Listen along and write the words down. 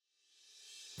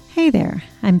Hey there,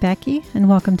 I'm Becky, and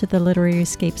welcome to the Literary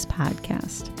Escapes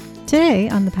podcast. Today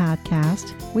on the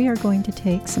podcast, we are going to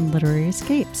take some literary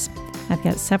escapes. I've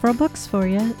got several books for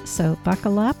you, so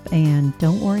buckle up and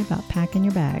don't worry about packing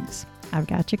your bags. I've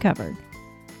got you covered.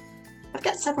 I've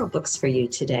got several books for you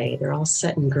today. They're all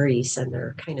set in Greece and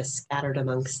they're kind of scattered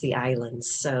amongst the islands.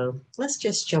 So let's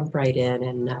just jump right in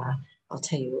and I'll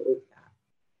tell you what we've got.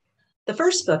 The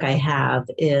first book I have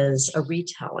is a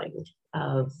retelling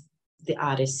of the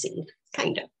Odyssey,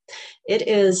 kind of. It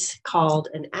is called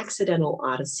An Accidental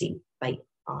Odyssey by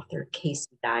author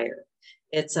Casey Dyer.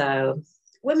 It's a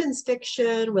women's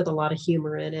fiction with a lot of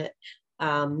humor in it.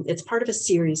 It's part of a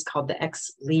series called the Ex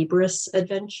Libris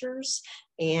Adventures.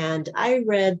 And I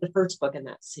read the first book in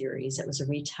that series. It was a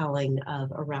retelling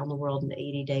of Around the World in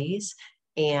 80 Days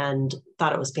and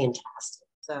thought it was fantastic.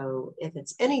 So if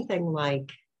it's anything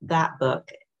like that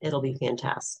book, it'll be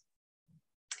fantastic.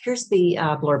 Here's the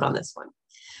blurb on this one.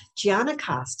 Gianna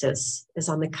Costas is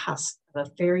on the cusp of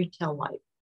a fairy tale life.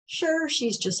 Sure,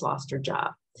 she's just lost her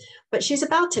job, but she's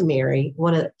about to marry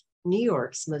one of New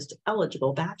York's most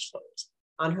eligible bachelors.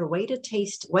 On her way to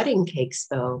taste wedding cakes,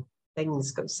 though, things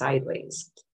go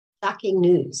sideways. Shocking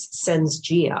news sends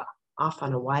Gia off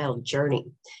on a wild journey,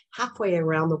 halfway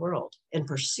around the world, in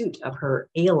pursuit of her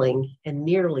ailing and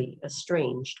nearly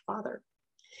estranged father.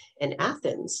 In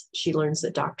Athens, she learns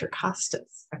that Dr.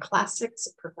 Costas, a classics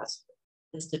professor,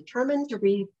 is determined to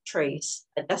retrace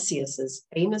Odysseus's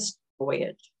famous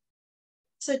voyage.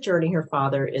 It's a journey her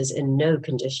father is in no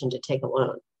condition to take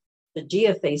alone. The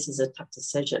Gia faces a tough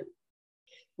decision.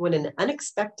 When an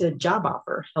unexpected job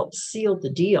offer helps seal the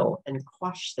deal and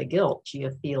quash the guilt Gia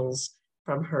feels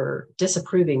from her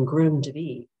disapproving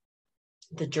groom-to-be,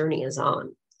 the journey is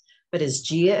on. But as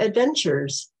Gia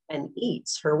adventures and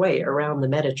eats her way around the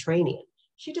Mediterranean,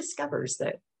 she discovers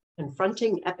that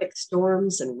confronting epic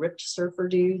storms and ripped surfer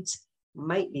dudes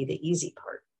might be the easy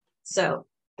part. So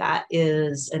that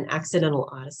is An Accidental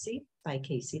Odyssey by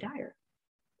Casey Dyer.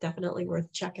 Definitely worth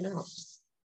checking out.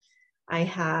 I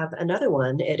have another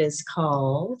one. It is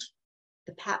called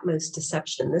The Patmos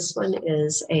Deception. This one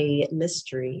is a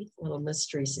mystery, little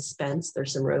mystery suspense.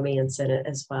 There's some romance in it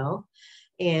as well.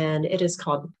 And it is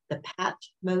called The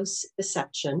Patmos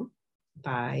Deception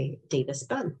by Davis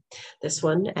Bunn. This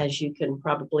one, as you can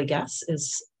probably guess,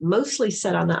 is mostly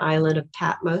set on the island of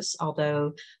Patmos,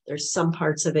 although there's some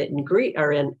parts of it in Greece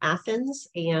or in Athens,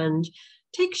 and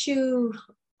takes you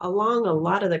along a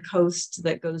lot of the coast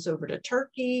that goes over to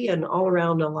Turkey and all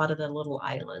around a lot of the little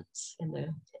islands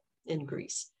in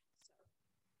Greece.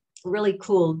 Really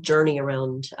cool journey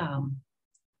around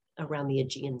the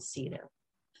Aegean Sea there.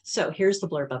 So here's the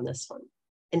blurb on this one.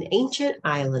 An ancient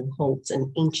island holds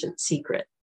an ancient secret.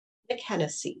 Nick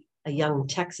Hennessy, a young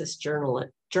Texas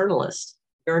journalist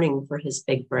yearning for his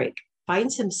big break,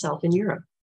 finds himself in Europe.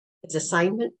 His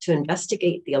assignment to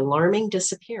investigate the alarming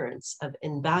disappearance of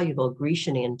invaluable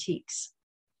Grecian antiques.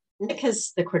 Nick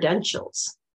has the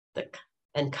credentials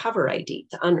and cover ID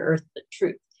to unearth the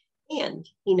truth, and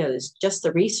he knows just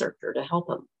the researcher to help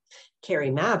him.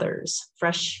 Carrie Mathers,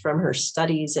 fresh from her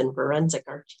studies in forensic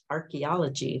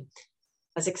archaeology,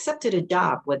 has accepted a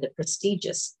job with the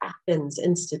prestigious Athens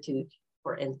Institute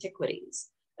for Antiquities,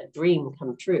 a dream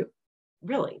come true.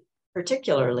 Really,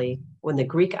 particularly when the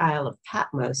Greek Isle of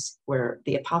Patmos, where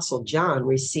the Apostle John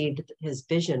received his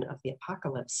vision of the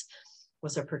apocalypse,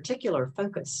 was a particular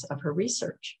focus of her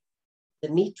research.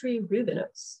 Dimitri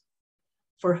Roubinos,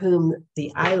 for whom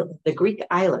the Greek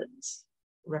islands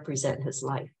represent his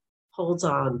life, holds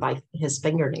on by his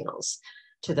fingernails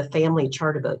to the family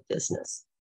charter boat business.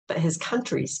 But his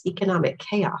country's economic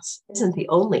chaos isn't the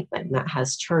only thing that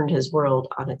has turned his world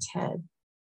on its head.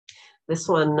 This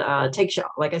one takes you,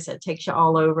 like I said, takes you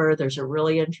all over. There's a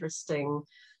really interesting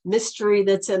mystery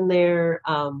that's in there.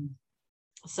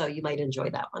 So you might enjoy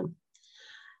that one.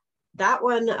 That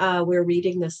one we're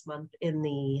reading this month in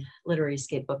the Literary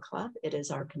Escape Book Club. It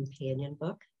is our companion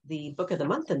book. The book of the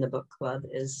month in the book club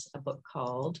is a book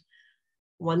called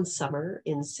One Summer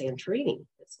in Santorini.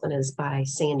 This one is by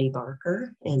Sandy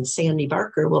Barker, and Sandy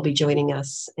Barker will be joining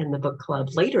us in the book club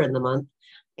later in the month,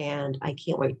 and I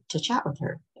can't wait to chat with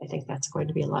her. I think that's going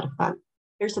to be a lot of fun.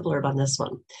 Here's the blurb on this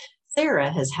one. Sarah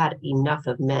has had enough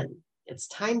of men. It's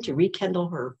time to rekindle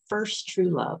her first true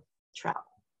love, travel.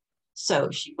 So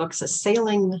she books a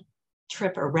sailing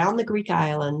trip around the Greek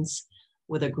islands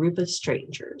with a group of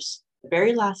strangers. The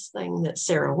very last thing that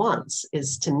Sarah wants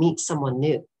is to meet someone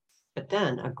new. But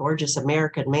then a gorgeous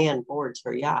American man boards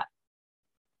her yacht.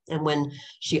 And when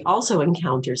she also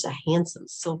encounters a handsome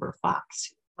silver fox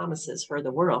who promises her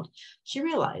the world, she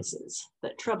realizes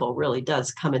that trouble really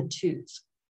does come in twos.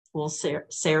 Will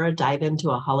Sarah dive into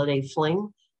a holiday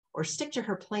fling or stick to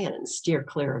her plan and steer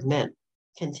clear of men,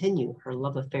 continue her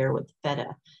love affair with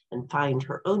Feta, and find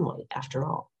her own way after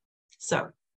all? So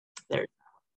there.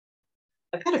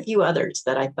 I've got a few others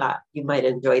that I thought you might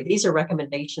enjoy. These are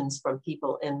recommendations from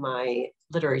people in my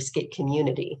Literaryscape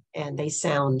community, and they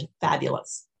sound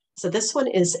fabulous. So this one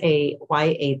is a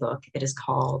YA book. It is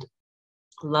called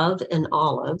Love and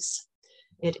Olives.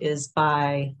 It is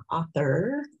by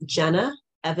author Jenna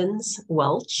Evans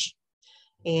Welch.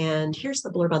 And here's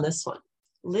the blurb on this one.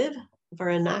 Liv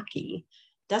Varanaki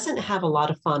doesn't have a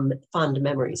lot of fond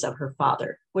memories of her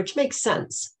father, which makes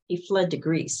sense. He fled to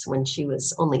Greece when she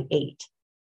was only 8.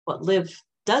 What Liv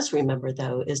does remember,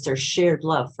 though, is their shared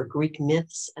love for Greek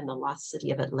myths and the lost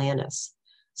city of Atlantis.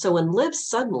 So when Liv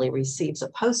suddenly receives a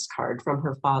postcard from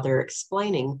her father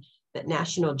explaining that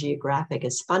National Geographic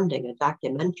is funding a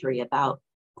documentary about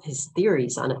his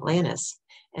theories on Atlantis,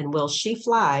 and will she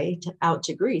fly out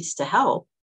to Greece to help,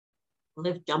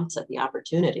 Liv jumps at the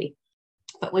opportunity.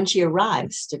 But when she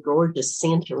arrives to gorgeous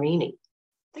Santorini,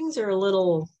 things are a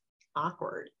little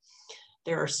awkward.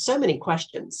 There are so many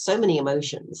questions, so many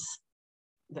emotions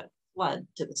that flood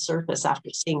to the surface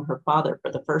after seeing her father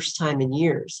for the first time in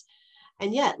years.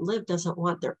 And yet, Liv doesn't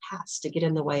want their past to get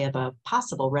in the way of a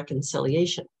possible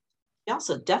reconciliation. She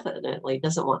also definitely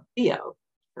doesn't want Theo,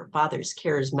 her father's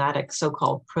charismatic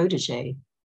so-called protege,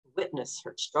 to witness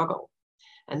her struggle.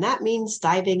 And that means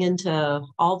diving into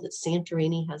all that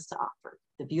Santorini has to offer: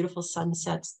 the beautiful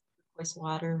sunsets, the turquoise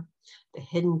water, the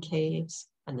hidden caves,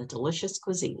 and the delicious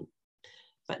cuisine.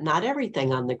 But not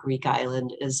everything on the Greek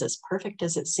island is as perfect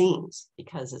as it seems,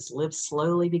 because as Liv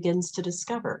slowly begins to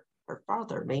discover, her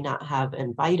father may not have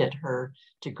invited her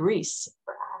to Greece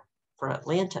for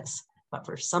Atlantis, but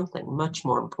for something much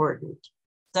more important.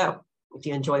 So if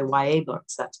you enjoy YA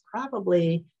books, that's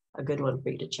probably a good one for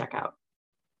you to check out.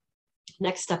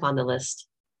 Next up on the list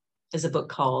is a book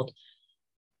called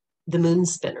The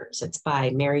Moonspinners. It's by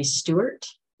Mary Stewart.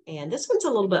 And this one's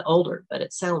a little bit older, but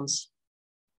it sounds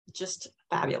just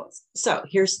fabulous. So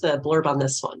here's the blurb on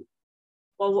this one.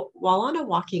 While on a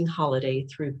walking holiday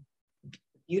through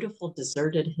beautiful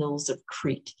deserted hills of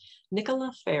Crete,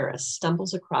 Nicola Ferris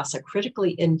stumbles across a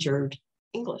critically injured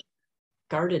English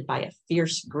guarded by a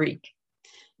fierce Greek.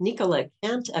 Nicola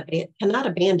cannot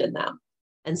abandon them,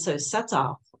 and so sets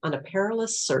off on a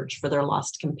perilous search for their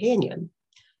lost companion,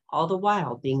 all the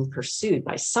while being pursued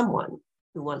by someone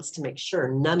who wants to make sure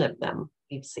none of them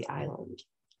leaves the island.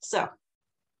 So,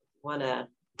 want to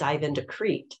dive into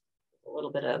Crete, a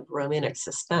little bit of romantic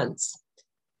suspense,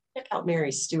 check out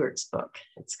Mary Stewart's book.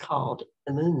 It's called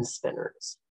The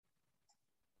Moonspinners.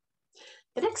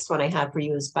 The next one I have for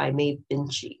you is by Maeve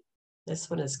Binchy. This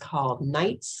one is called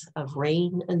Nights of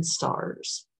Rain and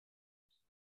Stars.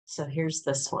 So here's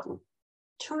this one.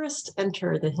 Tourists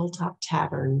enter the Hilltop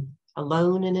Tavern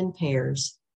alone and in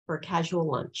pairs for a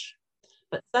casual lunch.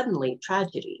 But suddenly,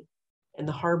 tragedy in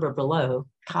the harbor below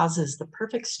causes the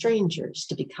perfect strangers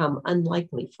to become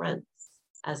unlikely friends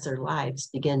as their lives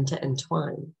begin to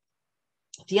entwine.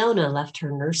 Fiona left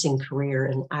her nursing career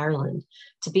in Ireland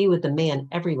to be with the man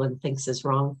everyone thinks is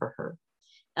wrong for her.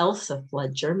 Elsa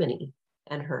fled Germany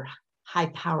and her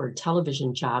high-powered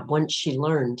television job once she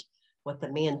learned what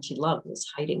the man she loved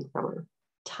was hiding from her.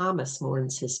 Thomas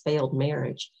mourns his failed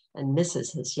marriage and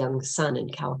misses his young son in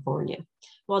California,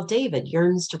 while David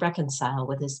yearns to reconcile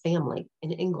with his family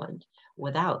in England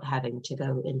without having to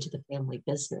go into the family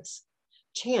business.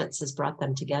 Chance has brought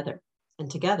them together,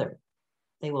 and together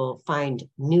they will find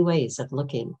new ways of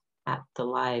looking at the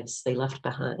lives they left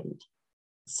behind.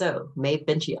 So Maeve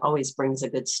Binchy always brings a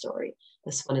good story.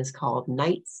 This one is called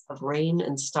Nights of Rain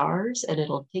and Stars, and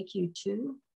it'll take you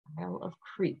to the Isle of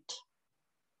Crete.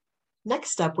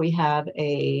 Next up, we have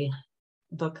a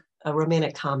book, a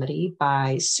romantic comedy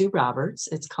by Sue Roberts.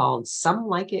 It's called Some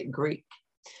Like It Greek.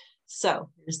 So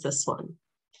here's this one.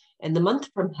 In the month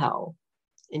from hell,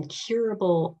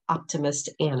 incurable optimist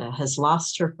Anna has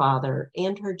lost her father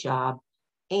and her job,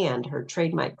 and her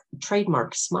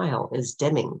trademark smile is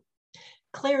dimming.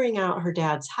 Clearing out her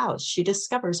dad's house, she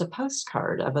discovers a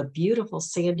postcard of a beautiful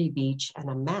sandy beach and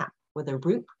a map with a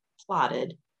route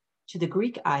plotted to the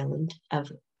Greek island of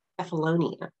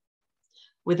Kefalonia.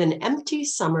 With an empty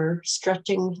summer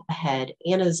stretching ahead,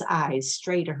 Anna's eyes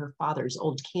stray to her father's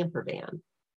old camper van.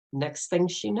 Next thing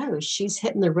she knows, she's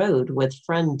hitting the road with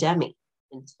friend Demi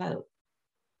in tow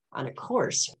on a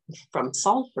course from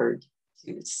Salford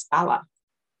to Scala.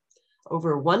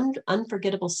 Over one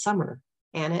unforgettable summer,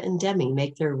 Anna and Demi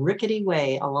make their rickety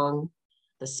way along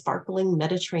the sparkling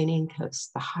Mediterranean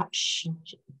coast, the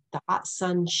hot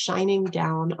sun shining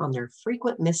down on their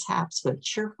frequent mishaps with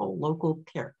cheerful local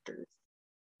characters.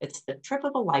 It's the trip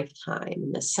of a lifetime,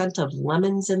 and the scent of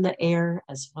lemons in the air,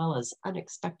 as well as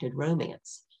unexpected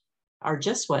romance, are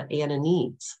just what Anna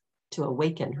needs to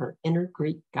awaken her inner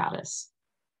Greek goddess.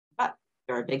 But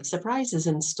there are big surprises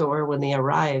in store when they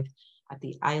arrive at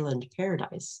the island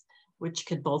paradise, which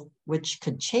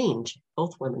could change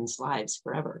both women's lives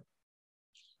forever.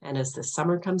 And as the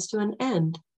summer comes to an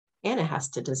end, Anna has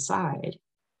to decide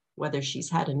whether she's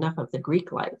had enough of the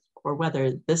Greek life or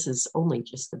whether this is only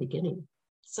just the beginning.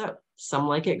 So, Some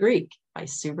Like It Greek by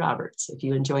Sue Roberts. If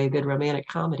you enjoy a good romantic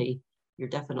comedy, you're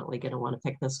definitely going to want to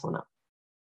pick this one up.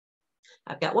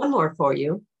 I've got one more for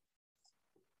you.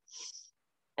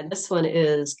 And this one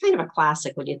is kind of a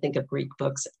classic when you think of Greek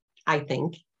books, I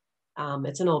think.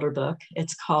 It's an older book.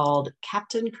 It's called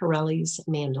Captain Corelli's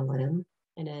Mandolin.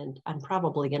 And I'm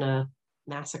probably going to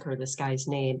massacre this guy's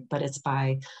name, but it's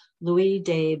by Louis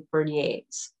de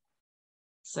Bernières.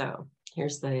 So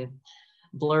here's the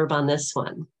blurb on this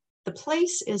one. The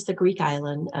place is the Greek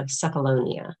island of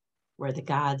Cephalonia, where the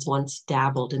gods once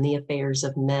dabbled in the affairs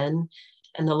of men,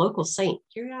 and the local saint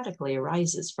periodically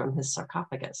arises from his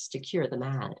sarcophagus to cure the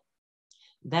mad.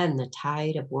 Then the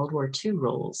tide of World War II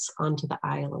rolls onto the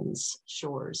island's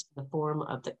shores in the form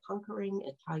of the conquering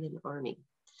Italian army.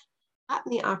 Caught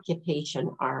in the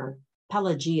occupation are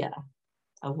Pelagia,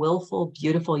 a willful,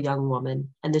 beautiful young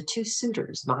woman, and the two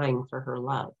suitors vying for her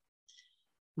love.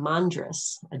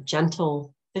 Mandras, a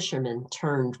gentle fisherman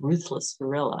turned ruthless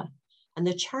guerrilla, and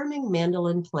the charming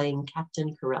mandolin-playing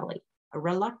Captain Corelli, a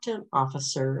reluctant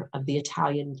officer of the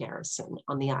Italian garrison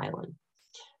on the island,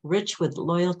 rich with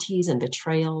loyalties and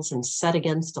betrayals and set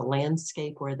against a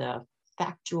landscape where the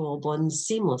factual blends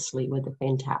seamlessly with the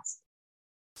fantastic.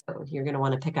 So you're going to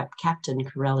want to pick up Captain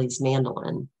Corelli's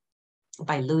Mandolin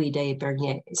by Louis de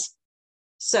Bernières.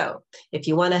 So if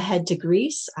you want to head to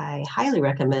Greece, I highly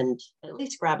recommend at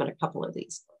least grabbing a couple of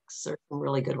these books. There's some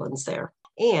really good ones there.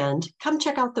 And come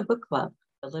check out the book club,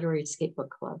 the Literary Escape Book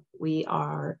Club. We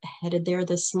are headed there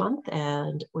this month,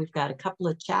 and we've got a couple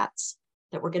of chats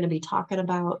that we're going to be talking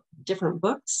about different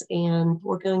books, and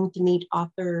we're going to meet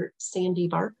author Sandy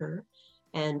Barker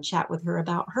and chat with her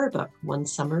about her book, One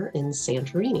Summer in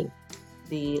Santorini.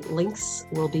 The links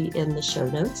will be in the show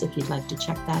notes if you'd like to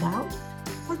check that out.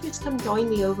 Or just come join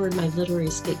me over in my Literary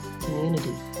Escape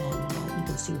community, and you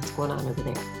can see what's going on over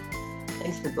there.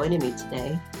 Thanks for joining me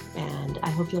today, and I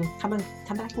hope you'll come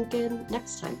back again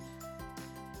next time.